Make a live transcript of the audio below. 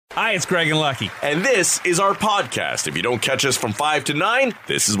Hi, it's Greg and Lucky. And this is our podcast. If you don't catch us from 5 to 9,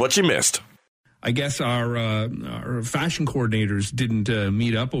 this is what you missed. I guess our fashion coordinators didn't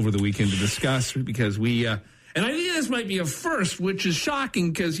meet up over the weekend to discuss because we, and I think this might be a first, which is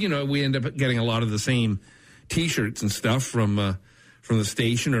shocking because, you know, we end up getting a lot of the same T-shirts and stuff from the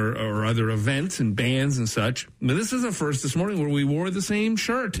station or other events and bands and such. But this is a first this morning where we wore the same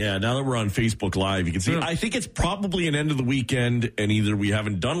shirt. Yeah, now that we're on Facebook Live, you can see. I think it's probably an end of the weekend, and either we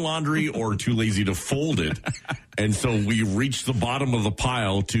haven't done laundry or too lazy to fold it. And so we reached the bottom of the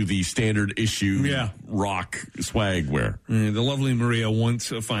pile to the standard issue rock swag wear. The lovely Maria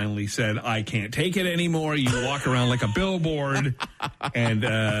once finally said, I can't take it anymore. You walk around like a billboard.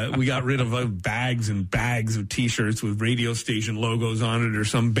 And we got rid of bags and bags of T-shirts with radio station logos on it or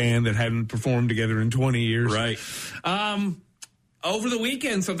some band that hadn't performed together in 20 years. Right. Over the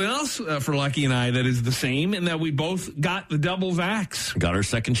weekend, something else for Lucky and I that is the same, in that we both got the double vax. Got our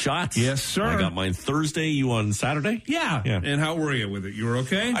second shots. Yes, sir. I got mine Thursday, you on Saturday? Yeah. And how were you with it? You were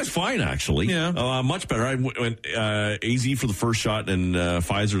okay? I was fine, actually. Yeah. Much better. I went AZ for the first shot and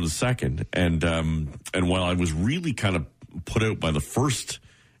Pfizer the second. And while I was really kind of put out by the first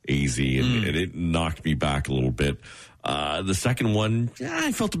AZ, and it knocked me back a little bit, the second one,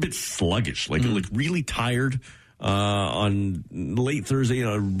 I felt a bit sluggish, like really tired. On late Thursday,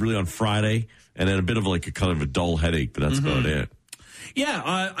 really on Friday, and then a bit of like a kind of a dull headache, but that's about it. Yeah,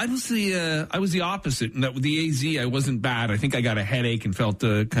 I was the opposite. And that with the AZ, I wasn't bad. I think I got a headache and felt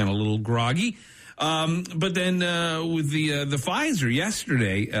kind of a little groggy. But then with the Pfizer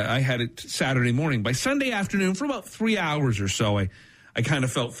yesterday, I had it Saturday morning. By Sunday afternoon, for about 3 hours or so, I kind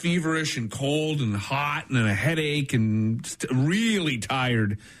of felt feverish and cold and hot and a headache and just really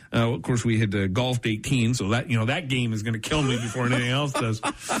tired. Of course, we had golfed 18, so that game is going to kill me before anything else does.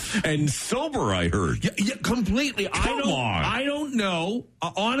 And sober, I heard. Yeah, completely. Come on. I don't know.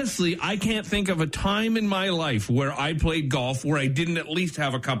 Honestly, I can't think of a time in my life where I played golf where I didn't at least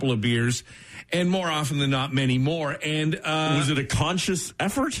have a couple of beers, and more often than not, many more. And was it a conscious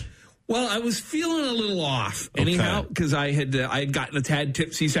effort? Well, I was feeling a little off anyhow because I had gotten a tad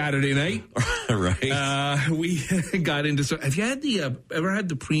tipsy Saturday night. Right. We got into. So, have you had ever had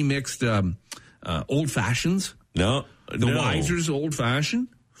the pre-mixed old fashions? No. The Wiser's old fashioned.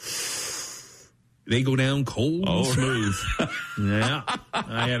 They go down cold and smooth. Yeah,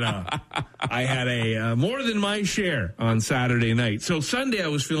 I had a more than my share on Saturday night. So Sunday I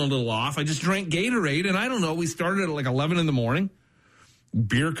was feeling a little off. I just drank Gatorade, and I don't know. We started at like 11 in the morning.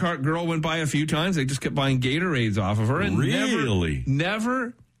 Beer cart girl went by a few times. They just kept buying Gatorades off of her. And really?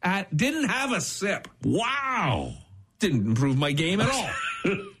 Didn't have a sip. Wow. Didn't improve my game at all.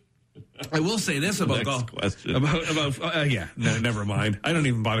 I will say this about golf. Question. Never mind. I don't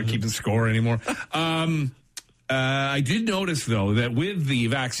even bother keeping score anymore. I did notice, though, that with the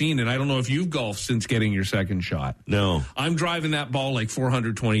vaccine, and I don't know if you've golfed since getting your second shot. No. I'm driving that ball like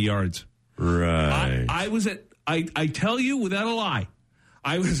 420 yards. Right. I tell you without a lie,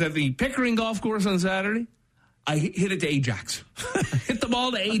 I was at the Pickering golf course on Saturday. I hit it to Ajax. Hit the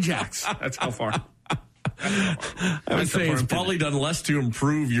ball to Ajax. That's how far. I would say it's probably done less to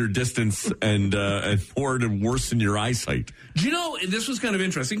improve your distance and more to worsen your eyesight. Do you know, this was kind of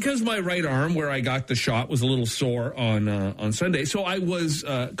interesting because my right arm where I got the shot was a little sore on Sunday. So I was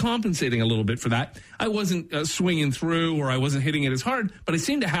compensating a little bit for that. I wasn't swinging through or I wasn't hitting it as hard, but I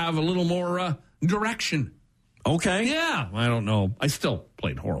seemed to have a little more direction. Okay. Yeah. I don't know. I still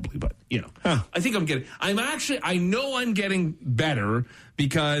played horribly, but, I think I know I'm getting better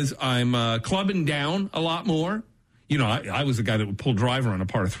because I'm clubbing down a lot more. I was the guy that would pull driver on a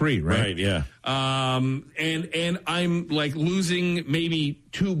par 3, right? Right, yeah. And I'm like losing maybe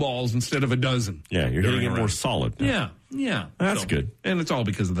 2 balls instead of a dozen. Yeah, you're hitting it more solid now. Yeah. That's good. And it's all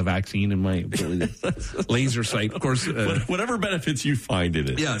because of the vaccine and my ability to laser sight. Of course. Whatever benefits you find in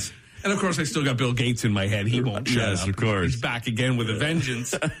it. Yes. And, of course, I still got Bill Gates in my head. He won't shut up. Yes, of course. He's back again with a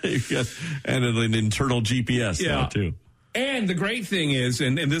vengeance. Yes. And an internal GPS now, too. And the great thing is,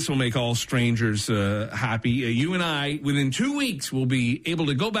 and this will make all strangers happy, you and I, within 2 weeks, will be able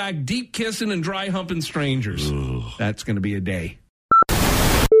to go back deep kissing and dry humping strangers. Ugh. That's going to be a day.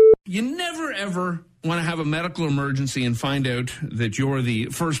 You never, ever want to have a medical emergency and find out that you're the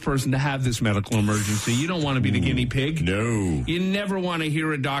first person to have this medical emergency. You don't want to be the guinea pig. No. You never want to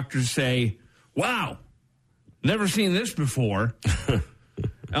hear a doctor say, wow, never seen this before.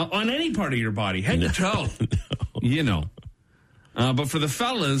 On any part of your body, head to toe. No. But for the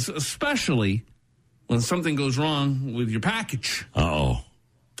fellas, especially when something goes wrong with your package. Uh-oh.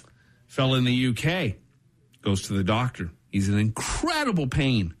 Fella in the UK goes to the doctor. He's in incredible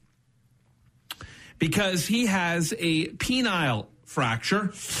pain because he has a penile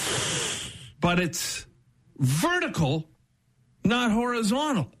fracture, but it's vertical, not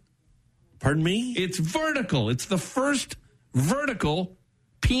horizontal. Pardon me? It's vertical. It's the first vertical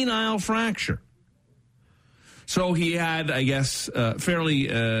penile fracture. So he had, I guess, fairly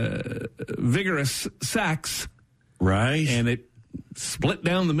vigorous sex. Right. And it split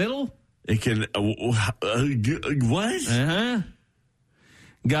down the middle. It can, what? Uh-huh.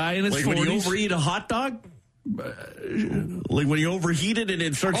 Guy in his 40s. Like when you overeat a hot dog? Like when you overheat it and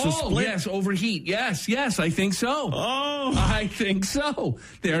it starts to split? Yes, overheat. Yes, I think so. Oh. I think so.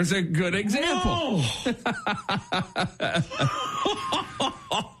 There's a good example.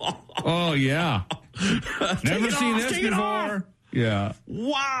 Oh, yeah. Never seen this before. Yeah.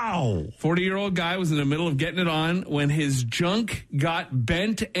 Wow. 40-year-old guy was in the middle of getting it on when his junk got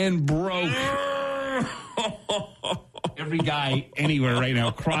bent and broke. Every guy anywhere right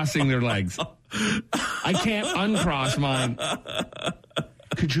now crossing their legs. I can't uncross mine.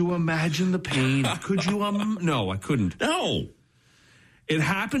 Could you imagine the pain? Could you? No, I couldn't. No. It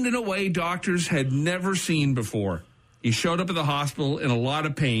happened in a way doctors had never seen before. He showed up at the hospital in a lot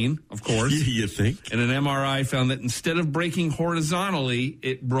of pain, of course. You think? And an MRI found that instead of breaking horizontally,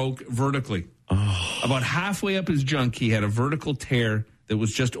 it broke vertically. Oh. About halfway up his junk, he had a vertical tear that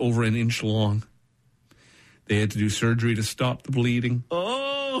was just over an inch long. They had to do surgery to stop the bleeding.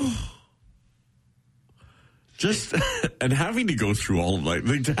 Oh. Just, and having to go through all of that,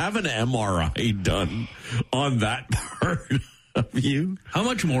 like to have an MRI done on that part of you. How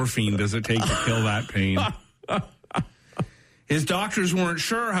much morphine does it take to kill that pain? His doctors weren't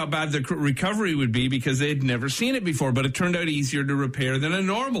sure how bad the recovery would be because they'd never seen it before, but it turned out easier to repair than a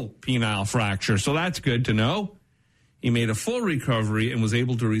normal penile fracture, so that's good to know. He made a full recovery and was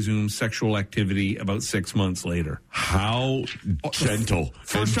able to resume sexual activity about 6 months later. How gentle.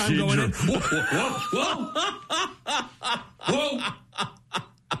 First time going in. Whoa.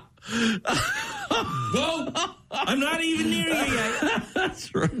 I'm not even near you yet.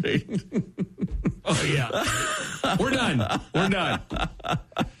 That's right. Oh, yeah. We're done.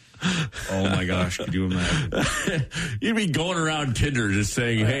 Oh, my gosh. Could you imagine? You'd be going around Tinder just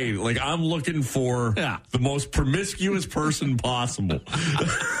saying, hey, like, I'm looking for the most promiscuous person possible.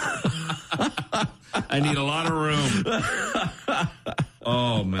 I need a lot of room.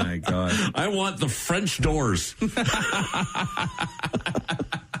 Oh, my God. I want the French doors. You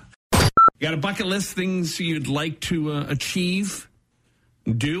got a bucket list, things you'd like to achieve?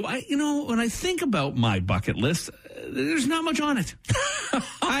 When I think about my bucket list, there's not much on it.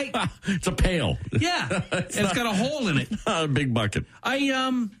 It's a pail. Yeah, it's got a hole in it. Not a big bucket.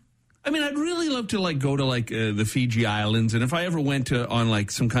 I'd really love to go to the Fiji Islands, and if I ever went on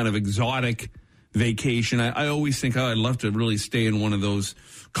some kind of exotic vacation, I always think, I'd love to really stay in one of those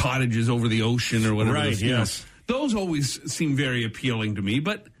cottages over the ocean or whatever. Right. Yes. Those always seem very appealing to me,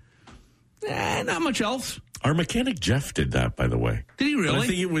 but not much else. Our mechanic Jeff did that, by the way. Did he really? But I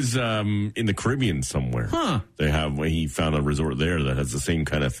think it was in the Caribbean somewhere. Huh. He found a resort there that has the same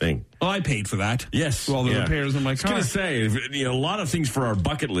kind of thing. Oh, I paid for that. Yes. All the repairs in my car. I was going to say, a lot of things for our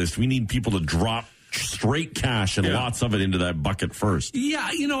bucket list, we need people to drop straight cash and lots of it into that bucket first. Yeah,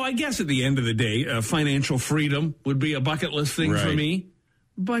 I guess at the end of the day, financial freedom would be a bucket list thing for me.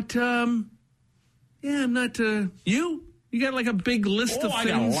 But, I'm not, you? You got a big list of things? I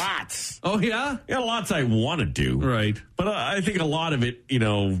got lots. Oh, yeah? I got lots I want to do. Right. But I think a lot of it,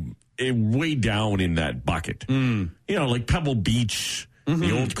 way down in that bucket. Like Pebble Beach,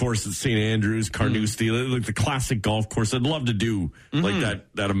 the old course at St. Andrews, Carnoustie, like the classic golf course. I'd love to do that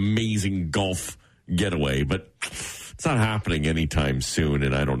amazing golf getaway, but it's not happening anytime soon,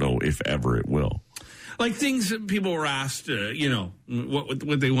 and I don't know if ever it will. Like things that people were asked,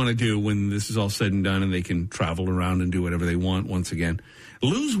 what they want to do when this is all said and done and they can travel around and do whatever they want once again.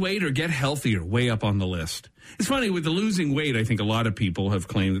 Lose weight or get healthier, way up on the list. It's funny, with the losing weight, I think a lot of people have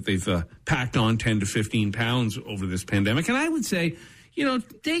claimed that they've packed on 10 to 15 pounds over this pandemic. And I would say,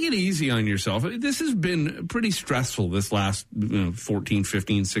 take it easy on yourself. This has been pretty stressful this last 14,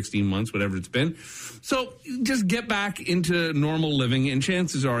 15, 16 months, whatever it's been. So just get back into normal living, and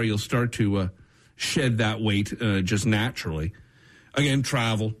chances are you'll start to shed that weight just naturally. Again,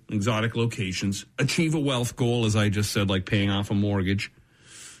 travel, exotic locations, achieve a wealth goal, as I just said, like paying off a mortgage.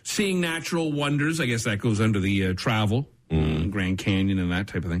 Seeing natural wonders, I guess that goes under the travel, Grand Canyon and that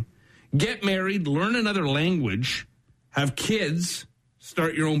type of thing. Get married, learn another language, have kids,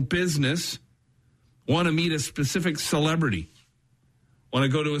 start your own business, want to meet a specific celebrity, want to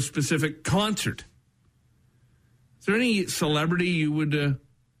go to a specific concert. Is there any celebrity you would...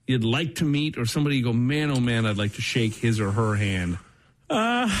 you'd like to meet, or somebody you go, man, oh man, I'd like to shake his or her hand?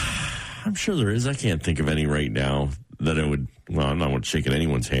 I'm sure there is. I can't think of any right now. that I would. Well, I'm not shaking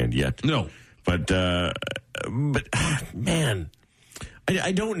anyone's hand yet. No, but man,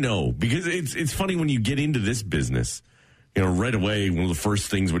 I don't know, because it's funny when you get into this business. You know, right away, one of the first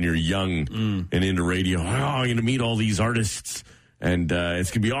things when you're young and into radio, I'm going to meet all these artists, and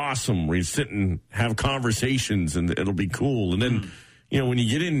it's going to be awesome. We're going to sit and have conversations, and it'll be cool. And then, when you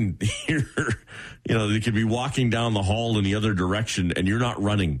get in here, they could be walking down the hall in the other direction, and you're not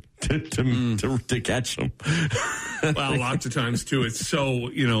running to catch them. Well, lots of times, too, it's so,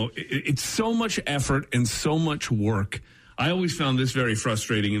 it's so much effort and so much work. I always found this very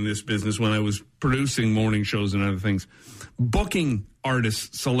frustrating in this business when I was producing morning shows and other things. Booking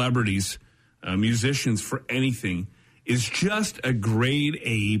artists, celebrities, musicians for anything is just a grade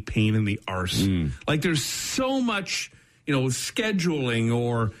A pain in the arse. Like, there's so much, scheduling,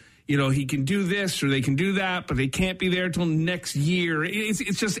 or, he can do this or they can do that, but they can't be there till next year. It's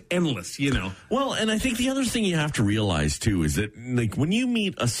just endless, Well, and I think the other thing you have to realize, too, is that, like, when you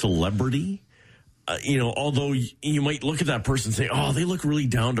meet a celebrity, although you might look at that person and say, oh, they look really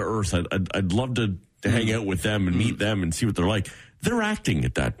down to earth. I'd love to hang out with them and meet them and see what they're like. They're acting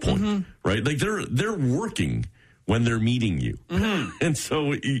at that point, right? Like, they're working when they're meeting you. And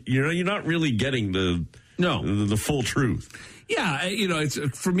so, you're not really getting the full truth. Yeah, it's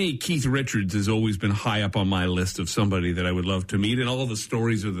for me, Keith Richards has always been high up on my list of somebody that I would love to meet. And all the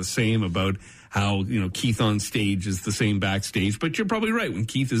stories are the same about how, Keith on stage is the same backstage. But you're probably right. When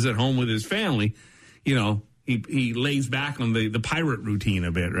Keith is at home with his family, he lays back on the pirate routine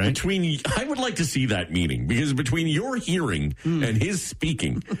a bit, right? I would like to see that meeting, because between your hearing and his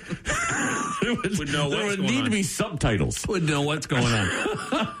speaking, there would need to be subtitles. Would know what's going on.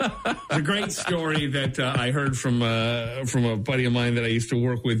 It's a great story that I heard from a buddy of mine that I used to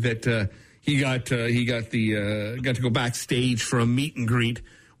work with, that he got to go backstage for a meet and greet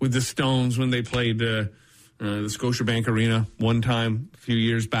with the Stones when they played the Scotiabank Arena one time a few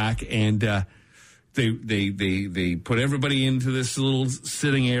years back, and They put everybody into this little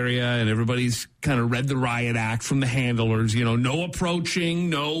sitting area, and everybody's kind of read the riot act from the handlers. No approaching,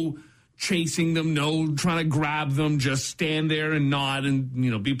 no chasing them, no trying to grab them. Just stand there and nod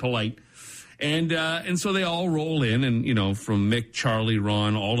and be polite. And so they all roll in, and from Mick, Charlie,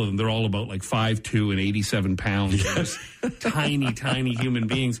 Ron, all of them, they're all about like 5'2" and 87 pounds. Just tiny, tiny human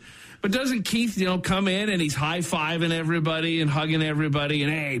beings. But doesn't Keith, come in and he's high-fiving everybody and hugging everybody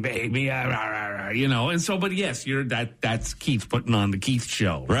and, hey, baby, and so, but yes, that's Keith putting on the Keith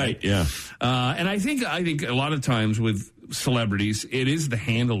show. Right, yeah. And I think a lot of times with celebrities, it is the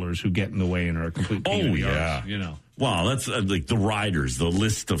handlers who get in the way and are a complete pain in the arse, Wow, that's like the riders, the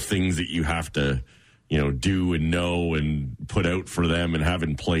list of things that you have to, do and know and put out for them and have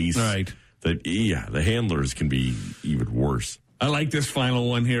in place. Right. The handlers can be even worse. I like this final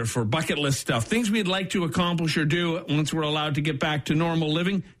one here for bucket list stuff. Things we'd like to accomplish or do once we're allowed to get back to normal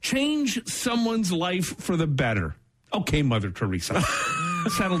living. Change someone's life for the better. Okay, Mother Teresa.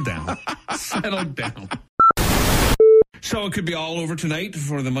 Settle down. Settle down. So it could be all over tonight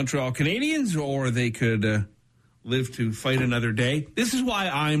for the Montreal Canadiens, or they could live to fight another day. This is why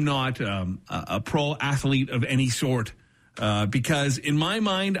I'm not a pro athlete of any sort. Because in my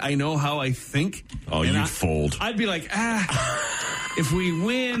mind, I know how I think. Oh, you'd fold. I'd be like, if we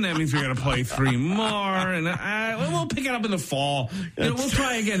win, that means we're going to play 3 more, and we'll pick it up in the fall. We'll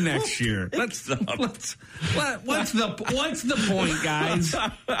try again next year. What's the point, guys?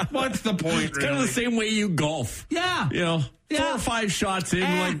 What's the point? It's kind of the same way you golf. Yeah. 4 or 5 shots in,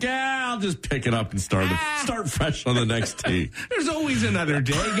 I'll just pick it up and start fresh on the next tee. There's always another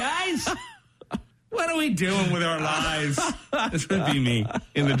day, guys. What are we doing with our lives? This would be me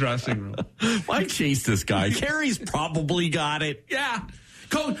in the dressing room. Why chase this guy? Carey's probably got it. Yeah.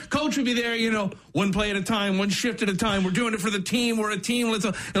 Coach would be there, one play at a time, one shift at a time. We're doing it for the team. We're a team.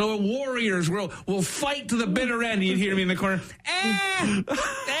 We're warriors. We'll fight to the bitter end. You'd hear me in the corner.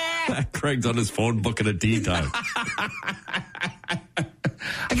 Craig's on his phone booking a tea time. I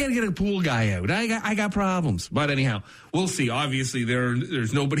got to get a pool guy out. I got problems. But anyhow, we'll see. Obviously,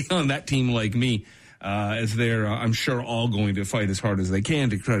 there's nobody on that team like me, as they're, I'm sure, all going to fight as hard as they can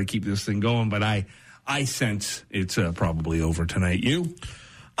to try to keep this thing going. But I sense it's probably over tonight. You?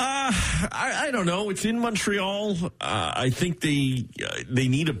 I don't know. It's in Montreal. I think they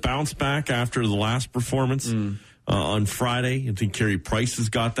need a bounce back after the last performance on Friday. I think Carey Price has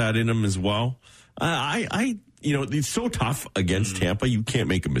got that in him as well. It's so tough against Tampa. You can't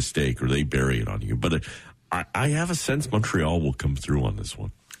make a mistake or they bury it on you. But I have a sense Montreal will come through on this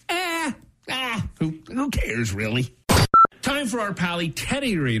one. Who cares, really? Time for our pally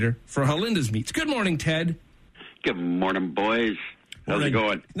Teddy Reader for Halinda's Meats. Good morning, Ted. Good morning, boys. How's it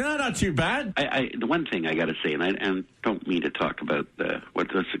going? No, not too bad. The one thing I got to say, and I don't mean to talk about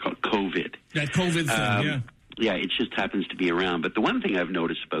what's it called, COVID. That COVID thing, yeah. Yeah, it just happens to be around. But the one thing I've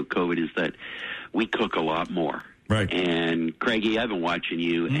noticed about COVID is that we cook a lot more. Right. And, Craigie, I've been watching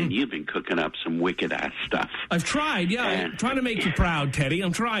you, and you've been cooking up some wicked-ass stuff. I've tried, yeah. I'm trying to make you proud, Teddy.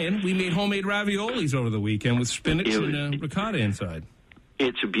 I'm trying. We made homemade raviolis over the weekend with spinach and ricotta inside.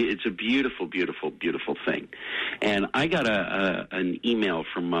 It's a beautiful, beautiful, beautiful thing. And I got an email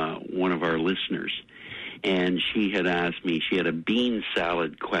from one of our listeners, and she had asked me, she had a bean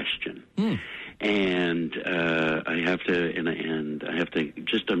salad question. And I'm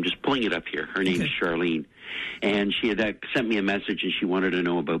just pulling it up here. Her name is Charlene. And she had sent me a message, and she wanted to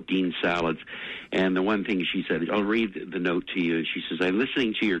know about bean salads. And the one thing she said, I'll read the note to you. She says, I'm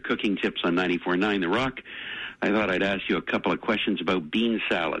listening to your cooking tips on 94.9 The Rock. I thought I'd ask you a couple of questions about bean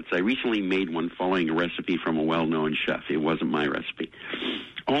salads. I recently made one following a recipe from a well-known chef. It wasn't my recipe.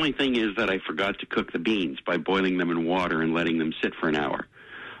 Only thing is that I forgot to cook the beans by boiling them in water and letting them sit for an hour.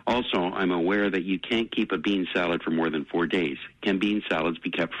 Also, I'm aware that you can't keep a bean salad for more than 4 days. Can bean salads be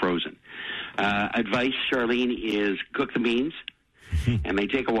kept frozen? Advice, Charlene, is cook the beans, and they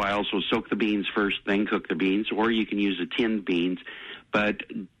take a while, so soak the beans first, then cook the beans, or you can use the tinned beans, but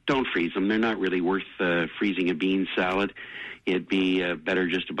don't freeze them. They're not really worth freezing a bean salad. It'd be better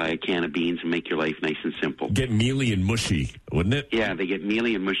just to buy a can of beans and make your life nice and simple. Get mealy and mushy, wouldn't it? Yeah, they get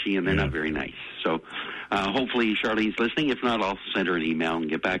mealy and mushy, and they're not very nice. So hopefully Charlene's listening. If not, I'll send her an email and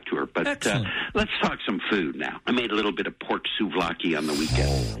get back to her. But let's talk some food now. I made a little bit of pork souvlaki on the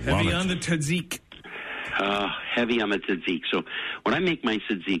weekend. Heavy on the tzatziki. Heavy on the tzatziki. So when I make my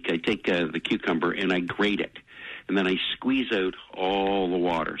tzatziki, I take the cucumber and I grate it. And then I squeeze out all the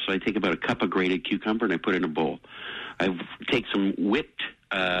water. So I take about a cup of grated cucumber and I put it in a bowl. I take some whipped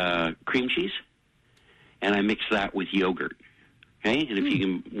cream cheese and I mix that with yogurt. Okay? And if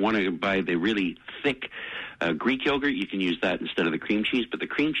you want to buy the really thick Greek yogurt, you can use that instead of the cream cheese. But the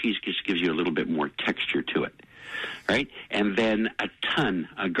cream cheese just gives you a little bit more texture to it. Right? And then a ton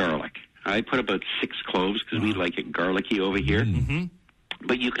of garlic. I put about 6 cloves because we like it garlicky over here.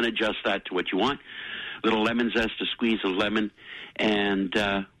 But you can adjust that to what you want. Little lemon zest, a squeeze of lemon, and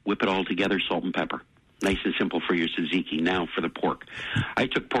whip it all together, salt and pepper. Nice and simple for your tzatziki. Now for the pork. I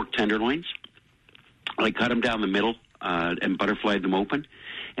took pork tenderloins. I cut them down the middle and butterflied them open,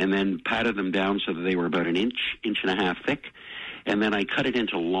 and then patted them down so that they were about an inch and a half thick. And then I cut it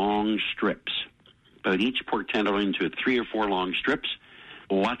into long strips, about each pork tenderloin into 3 or 4 long strips.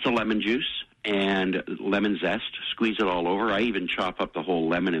 Lots of lemon juice and lemon zest. Squeeze it all over. I even chop up the whole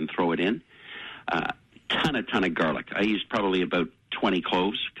lemon and throw it in. Ton of garlic. I used probably about 20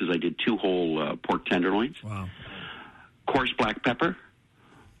 cloves because I did 2 whole pork tenderloins. Wow. Coarse black pepper,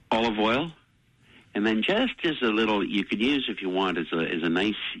 olive oil, and then just as a little, you could use if you want as a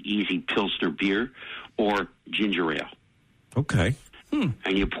nice, easy Pilsner beer or ginger ale. Okay.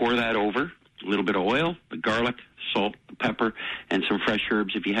 And you pour that over, a little bit of oil, the garlic, salt, pepper, and some fresh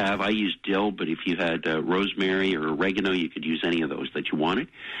herbs if you have. I use dill, but if you had rosemary or oregano, you could use any of those that you wanted.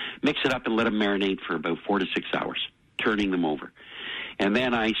 Mix it up and let them marinate for about 4 to 6 hours, turning them over. And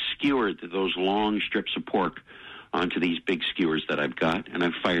then I skewered those long strips of pork onto these big skewers that I've got, and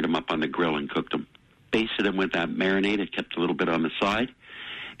I've fired them up on the grill and cooked them. Basted them with that marinade. I kept a little bit on the side,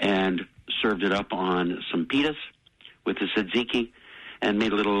 and served it up on some pitas with the tzatziki, and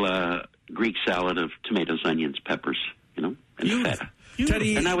made a little Greek salad of tomatoes, onions, peppers, and feta.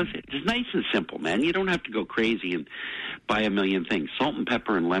 Teddy, and that was it. Just nice and simple, man. You don't have to go crazy and buy a million things. Salt and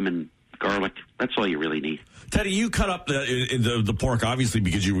pepper and lemon, garlic, that's all you really need. Teddy, you cut up the pork, obviously,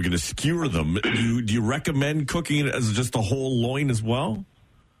 because you were going to skewer them. Do you recommend cooking it as just a whole loin as well?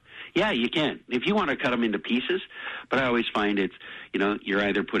 Yeah, you can. If you want to cut them into pieces, but I always find it's, you're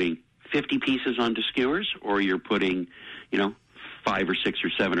either putting 50 pieces onto skewers or you're putting, 5 or 6 or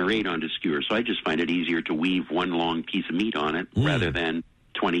 7 or 8 onto skewers. So I just find it easier to weave one long piece of meat on it rather than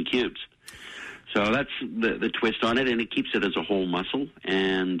 20 cubes. So that's the twist on it, and it keeps it as a whole muscle,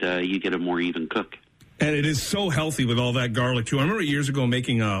 and you get a more even cook. And it is so healthy with all that garlic, too. I remember years ago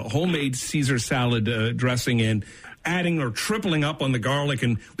making a homemade Caesar salad dressing and adding or tripling up on the garlic,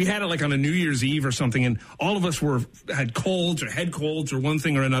 and we had it like on a New Year's Eve or something, and all of us had colds or head colds or one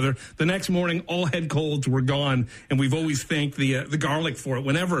thing or another. The next morning, all head colds were gone, and we've always thanked the garlic for it.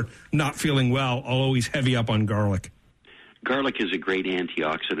 Whenever not feeling well, I'll always heavy up on garlic. garlic is a great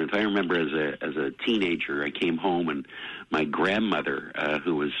antioxidant. I remember as a teenager, I came home and my grandmother,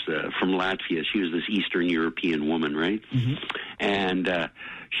 who was from Latvia, she was this Eastern European woman, right? Mm-hmm. And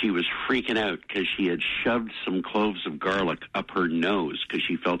she was freaking out because she had shoved some cloves of garlic up her nose because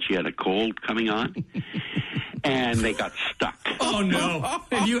she felt she had a cold coming on. And they got stuck. Oh, no.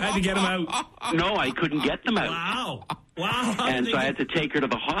 And you had to get them out. No, I couldn't get them out. Wow. And so I had to take her to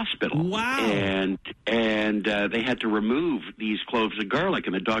the hospital. Wow. And they had to remove these cloves of garlic.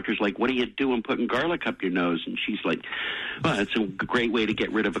 And the doctor's like, what are you doing putting garlic up your nose? And she's like, well, it's a great way to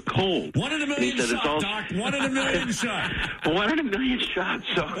get rid of a cold. 1 in a million shot, Doc. 1 in a million shot. 1 in a million shots.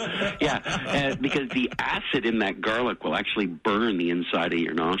 So, yeah, because the acid in that garlic will actually burn the inside of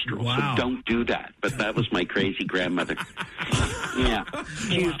your nostrils. Wow. So don't do that. But that was my crazy grandmother. Yeah.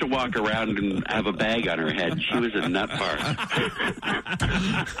 She used to walk around and have a bag on her head. She was a nut bar.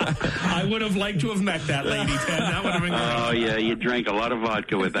 I would have liked to have met that lady, Ted. That would have been great. Oh, yeah, you drank a lot of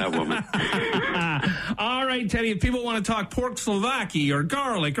vodka with that woman. All right, Teddy, if people want to talk pork Slovakia or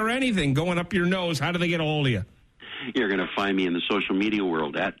garlic or anything going up your nose, how do they get a hold of you? You're going to find me in the social media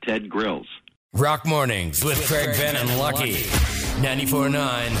world at Ted Grills. Rock Mornings with Craig Venn and Lucky.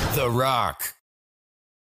 94.9 The Rock.